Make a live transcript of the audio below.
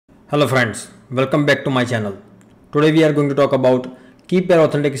Hello friends, welcome back to my channel. Today we are going to talk about key pair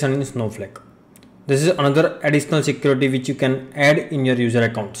authentication in Snowflake. This is another additional security which you can add in your user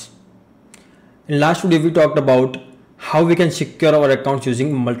accounts. In last video we talked about how we can secure our accounts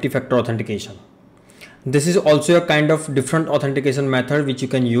using multi-factor authentication. This is also a kind of different authentication method which you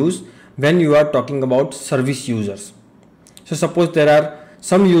can use when you are talking about service users. So suppose there are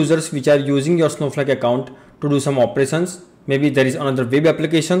some users which are using your Snowflake account to do some operations. Maybe there is another web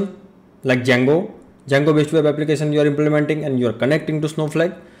application like Django based web application you are implementing and you are connecting to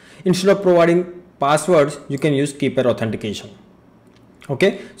Snowflake. Instead of providing passwords, you can use key pair authentication.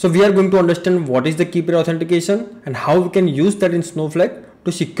 Okay, so we are going to understand what is the key pair authentication and how we can use that in Snowflake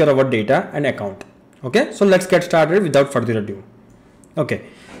to secure our data and account. Okay, so let's get started without further ado. Okay,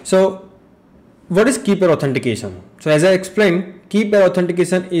 so what is key pair authentication? So as I explained, key pair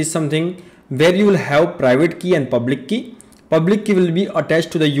authentication is something where you will have private key and public key. Public key will be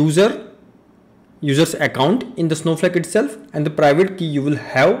attached to the user's account in the Snowflake itself, and the private key you will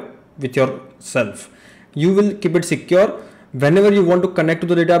have with yourself. You will keep it secure. Whenever you want to connect to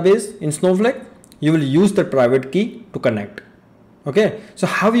the database in Snowflake, you will use the private key to connect. Okay, so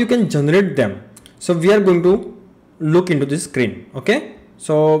how you can generate them? So we are going to look into this screen. Okay,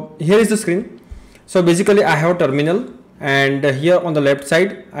 so here is the screen. So basically I have a terminal, and here on the left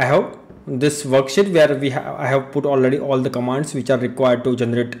side I have this worksheet where I have put already all the commands which are required to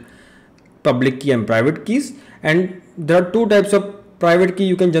generate public key and private keys. And there are two types of private key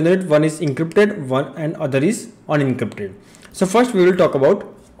you can generate. One is encrypted, and other is unencrypted. So first we will talk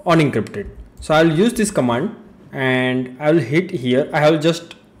about unencrypted. So I will use this command and I will hit here. I have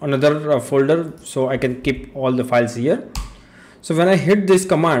just another folder so I can keep all the files here. So when I hit this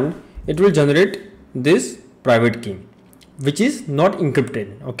command, it will generate this private key which is not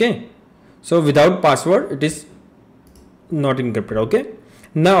encrypted. Okay, so without password it is not encrypted. Okay,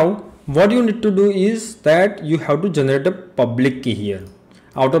 now what you need to do is that you have to generate a public key here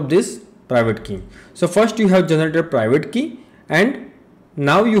out of this private key. So first you have generated a private key, and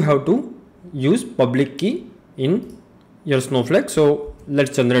now you have to use public key in your Snowflake. So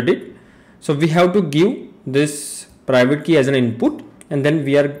let's generate it. So we have to give this private key as an input, and then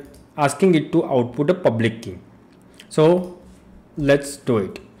we are asking it to output a public key. So let's do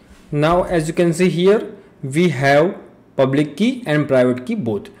it. Now as you can see here, we have public key and private key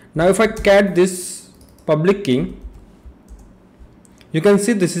both. Now if I cat this public key, you can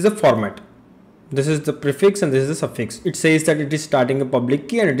see this is a format. This is the prefix and this is the suffix. It says that it is starting a public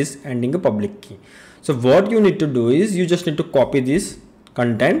key and it is ending a public key. So what you need to do is you just need to copy this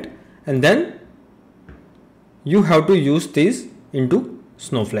content, and then you have to use this into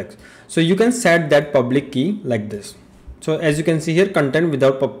Snowflake. So you can set that public key like this. So as you can see here, content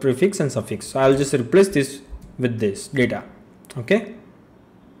without prefix and suffix. So I'll just replace this with this data. Okay,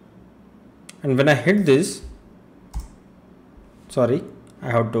 and when I hit this, sorry,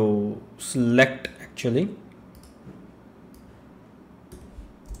 I have to select actually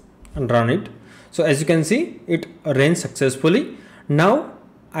and run it. So as you can see, it ran successfully. Now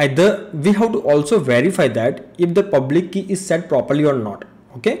either we have to also verify that if the public key is set properly or not.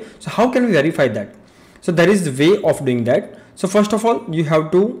 Okay, so how can we verify that? So there is a way of doing that. So first of all, you have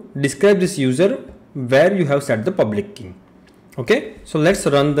to describe this user where you have set the public key. Okay, so let's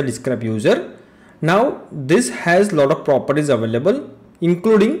run the describe user. Now this has a lot of properties available,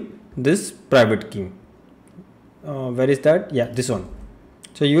 including this private key. Where is that? Yeah, this one.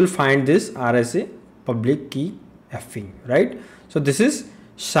 So you will find this RSA public key FE, right? So this is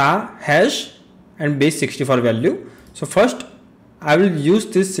SHA hash and base 64 value. So first I will use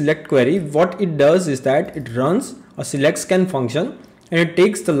this select query. What it does is that it runs a select scan function and it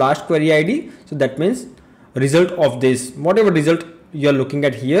takes the last query ID. So that means result of this, whatever result you are looking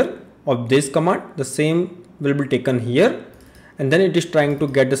at here of this command, the same will be taken here, and then it is trying to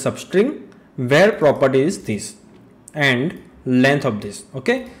get the substring where property is this and length of this.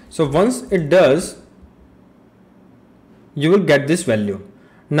 Okay, so once it does, you will get this value.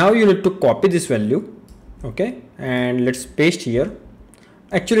 Now you need to copy this value. Okay, and let's paste here.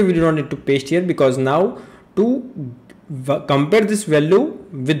 Actually we do not need to paste here, because now to compare this value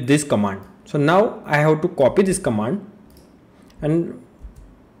with this command, so now I have to copy this command, and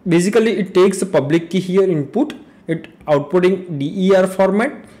basically it takes the public key here input, it outputting DER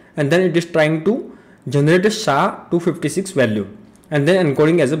format, and then it is trying to generate a SHA-256 value and then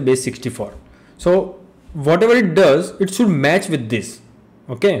encoding as a base 64. So whatever it does, it should match with this.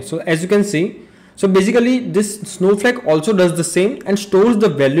 Okay, so as you can see, so basically this Snowflake also does the same and stores the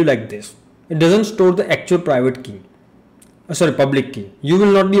value like this. It doesn't store the actual private key, public key. You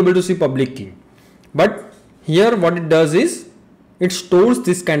will not be able to see public key, but here what it does is it stores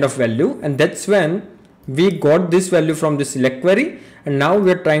this kind of value, and that's when we got this value from the select query, and now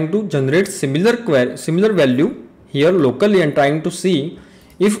we are trying to generate similar value here locally and trying to see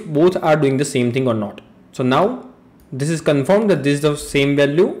if both are doing the same thing or not. So now this is confirmed that this is the same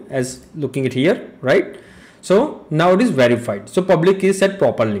value as looking at here, right? So now it is verified. So public key is set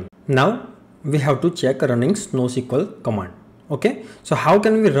properly. Now we have to check running SnowSQL command. Okay, so how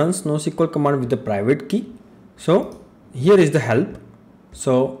can we run SnowSQL command with the private key? So here is the help.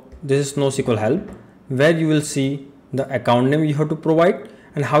 So this is SnowSQL help, where you will see the account name you have to provide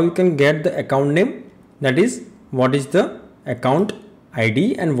and how you can get the account name, that is what is the account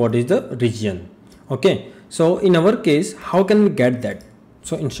ID and what is the region. Okay, so in our case, how can we get that?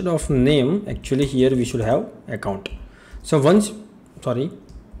 So instead of name, actually here we should have account. So once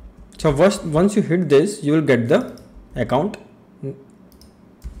you hit this, you will get the account.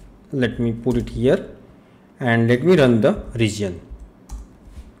 Let me put it here and let me run the region.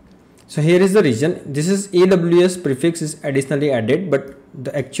 So here is the region. This is AWS prefix is additionally added, but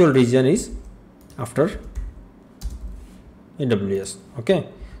the actual region is after AWS. Okay,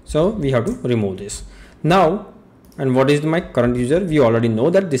 so we have to remove this now. And what is my current user? We already know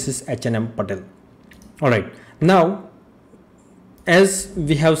that this is H&M Patel. All right, now as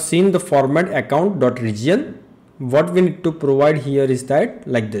we have seen the format account.region, what we need to provide here is that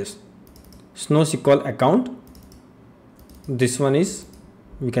like this SnowSQL account. This one is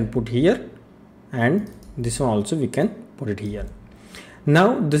we can put here, and this one also we can put it here.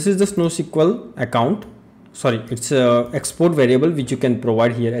 Now this is the SnowSQL account. Sorry, it's a export variable which you can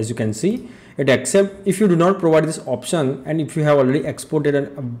provide here. As you can see, it accepts if you do not provide this option, and if you have already exported a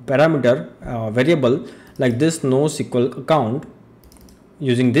parameter variable like this SnowSQL account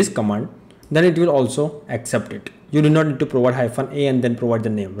using this command, then it will also accept it. You do not need to provide -a and then provide the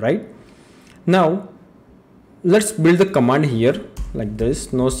name, right? Now let's build the command here like this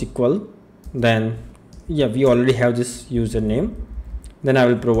SnowSQL. Then yeah, we already have this username. Then I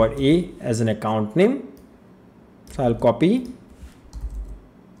will provide A as an account name. So I'll copy,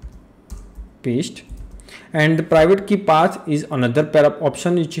 paste, and the private key path is another pair of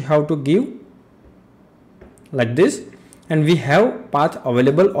option which you have to give like this, and we have path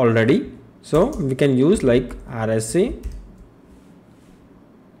available already, so we can use like RSA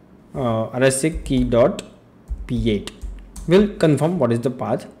key dot p8. We'll confirm what is the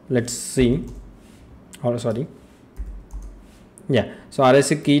path. Let's see. Oh, sorry. Yeah, so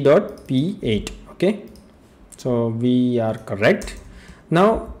RSA key dot p8. Okay, so we are correct.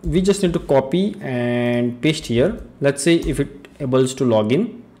 Now we just need to copy and paste here. Let's see if it able to log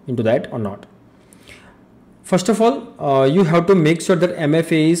in into that or not. First of all, you have to make sure that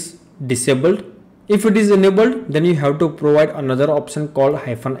MFA is disabled. If it is enabled, then you have to provide another option called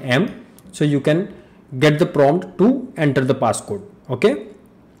 -m, so you can get the prompt to enter the passcode. Okay,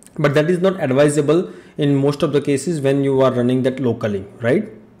 but that is not advisable in most of the cases when you are running that locally, right?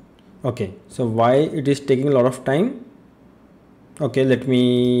 Okay, so why it is taking a lot of time? Okay, let me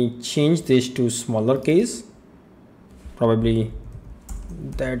change this to smaller case. Probably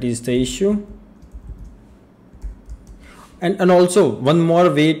that is the issue. And also one more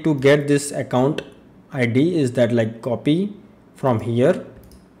way to get this account ID is that like copy from here,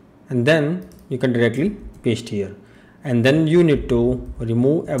 and then you can directly paste here, and then you need to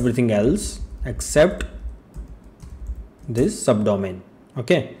remove everything else except this subdomain.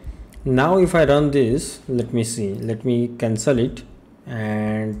 Okay, now if I run this, let me see, let me cancel it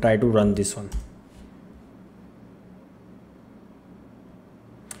and try to run this one.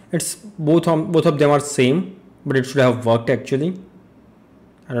 It's both of them are same, but it should have worked actually.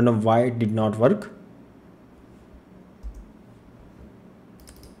 I don't know why it did not work.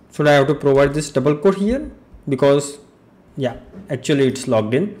 Should I have to provide this double quote here? Because yeah, actually it's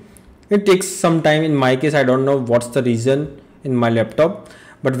logged in. It takes some time. In my case, I don't know what's the reason in my laptop,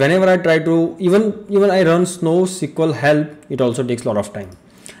 but whenever I try to even I run SnowSQL help, it also takes a lot of time.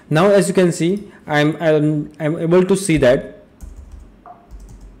 Now as you can see, I'm able to see that.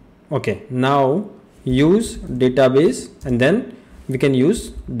 Okay, now use database, and then we can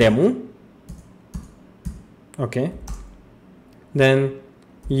use demo. Okay, then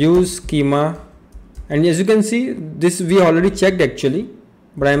use schema, and as you can see, this we already checked actually,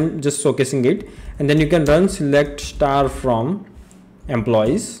 but I'm just showcasing it. And then you can run select star from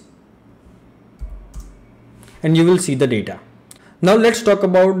employees, and you will see the data. Now let's talk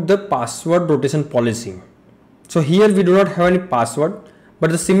about the password rotation policy. So here we do not have any password,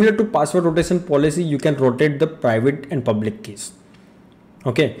 but similar to password rotation policy, you can rotate the private and public keys.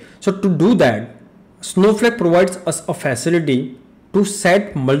 Okay, so to do that, Snowflake provides us a facility to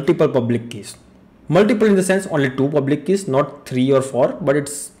set multiple public keys. multiple in the sense only 2 public keys, not 3 or 4, but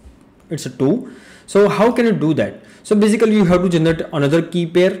it's a 2. So how can you do that? So basically you have to generate another key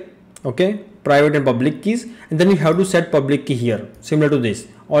pair, okay, private and public keys, and then you have to set public key here, similar to this,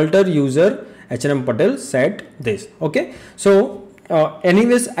 alter user H&M Patel set this. Okay, so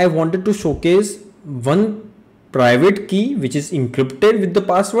anyways, I wanted to showcase one private key which is encrypted with the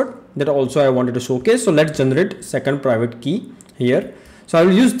password, that also I wanted to showcase. So let's generate second private key here. So I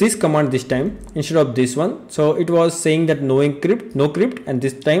will use this command this time instead of this one. So it was saying that no encrypt, no crypt, and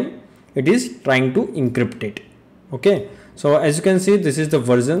this time it is trying to encrypt it. Okay, so as you can see, this is the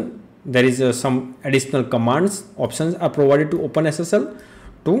version. There is some additional commands, options are provided to OpenSSL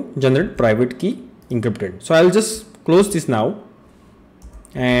to generate private key encrypted. So I will just close this now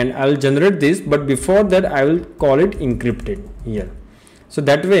and I will generate this, but before that I will call it encrypted here. So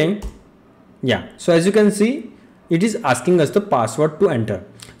that way, yeah, so as you can see, it is asking us the password to enter.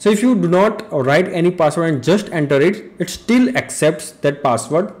 So if you do not write any password and just enter it, it still accepts that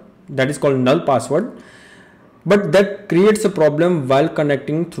password, that is called null password, but that creates a problem while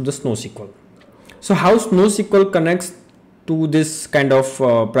connecting through the SnowSQL. So how SnowSQL connects to this kind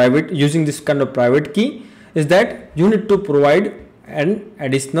of private, using this kind of private key, is that you need to provide an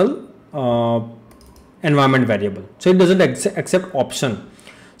additional environment variable. So it doesn't accept option.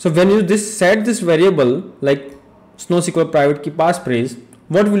 So when you set this variable like SnowSQL private key passphrase,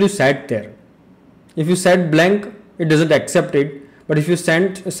 what will you set there? If you set blank, it doesn't accept it. But if you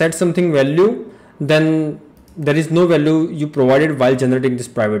set something value, then there is no value you provided while generating this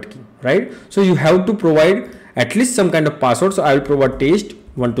private key, right? So you have to provide at least some kind of password. So I will provide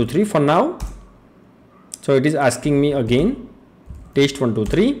taste123 for now. So it is asking me again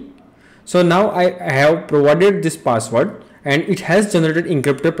taste123. So now I have provided this password and it has generated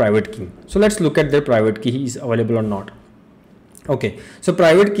encrypted private key. So let's look at the private key is available or not. Okay, so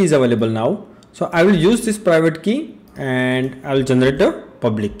private key is available now. So I will use this private key and I will generate the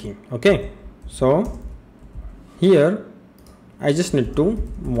public key. Okay, so here I just need to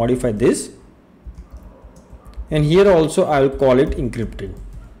modify this, and here also I will call it encrypted,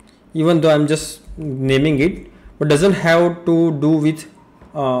 even though I'm just naming it, but doesn't have to do with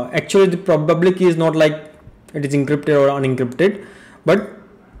actually the public key is not like it is encrypted or unencrypted, but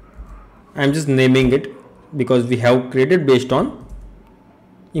I'm just naming it because we have created based on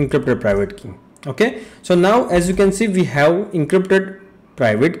encrypted private key. Okay, so now as you can see, we have encrypted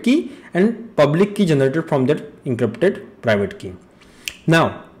private key and public key generated from that encrypted private key.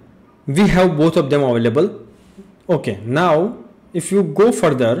 Now we have both of them available. Okay, now if you go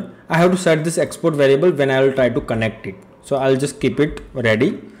further, I have to set this export variable when I will try to connect it. So I'll just keep it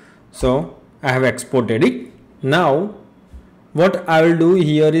ready. So I have exported it. Now what I will do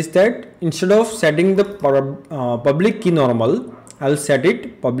here is that instead of setting the public key normal, I'll set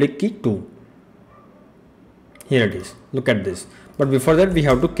it public key 2. Here it is. Look at this. But before that, we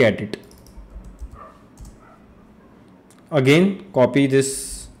have to cat it. Again, copy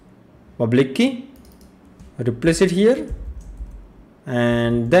this public key, replace it here,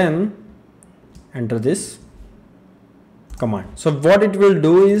 and then enter this command. So what it will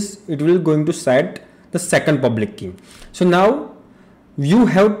do is it will going to set the second public key. So now you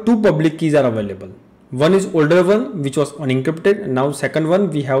have two public keys are available. One is older one which was unencrypted, and now second one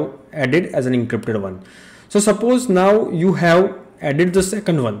we have added as an encrypted one. So suppose now you have added the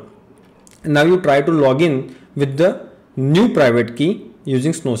second one and now you try to log in with the new private key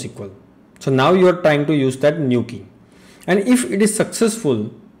using SnowSQL. So now you are trying to use that new key, and if it is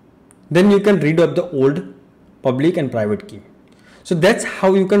successful, then you can read up the old public and private key. So that's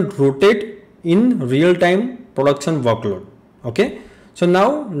how you can rotate in real-time production workload. Okay, so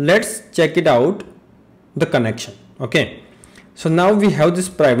now let's check it out, the connection. Okay, so now we have this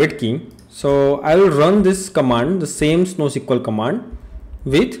private key. So I will run this command, the same SnowSQL command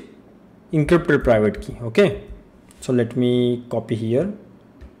with encrypted private key. Okay, so let me copy here.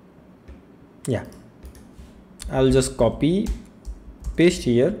 Yeah, I'll just copy, paste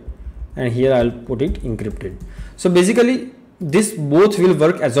here, and here I'll put it encrypted. So basically this both will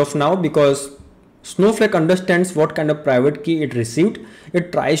work as of now because Snowflake understands what kind of private key it received.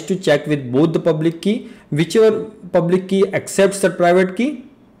 It tries to check with both the public key. Whichever public key accepts the private key,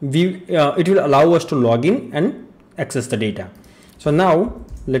 it will allow us to log in and access the data. So now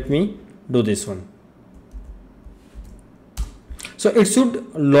let me do this one. So it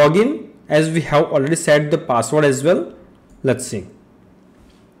should log in as we have already set the password as well. Let's see.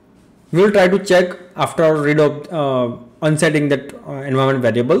 We will try to check after our read of unsetting that environment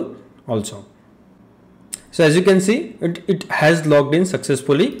variable also. So as you can see, it has logged in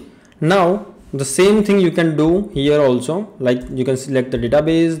successfully. Now The same thing you can do here also, like you can select the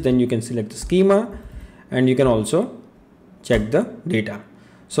database, then you can select the schema, and you can also check the data.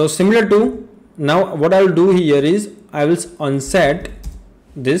 So similar to, now what I'll do here is I will unset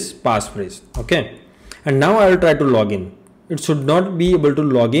this passphrase. Okay, and now I will try to log in. It should not be able to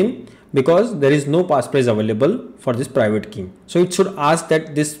log in because there is no passphrase available for this private key. So it should ask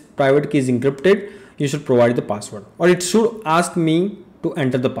that this private key is encrypted, you should provide the password, or it should ask me to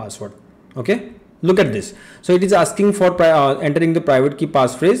enter the password. Okay, look at this. So it is asking for entering the private key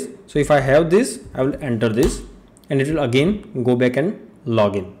passphrase. So if I have this, I will enter this and it will again go back and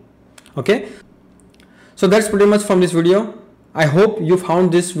log in. Okay, so that's pretty much from this video. I hope you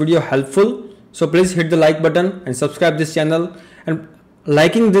found this video helpful. So please hit the like button and subscribe this channel, and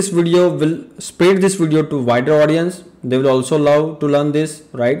liking this video will spread this video to wider audience. They will also love to learn this,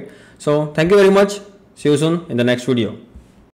 right? So thank you very much. See you soon in the next video.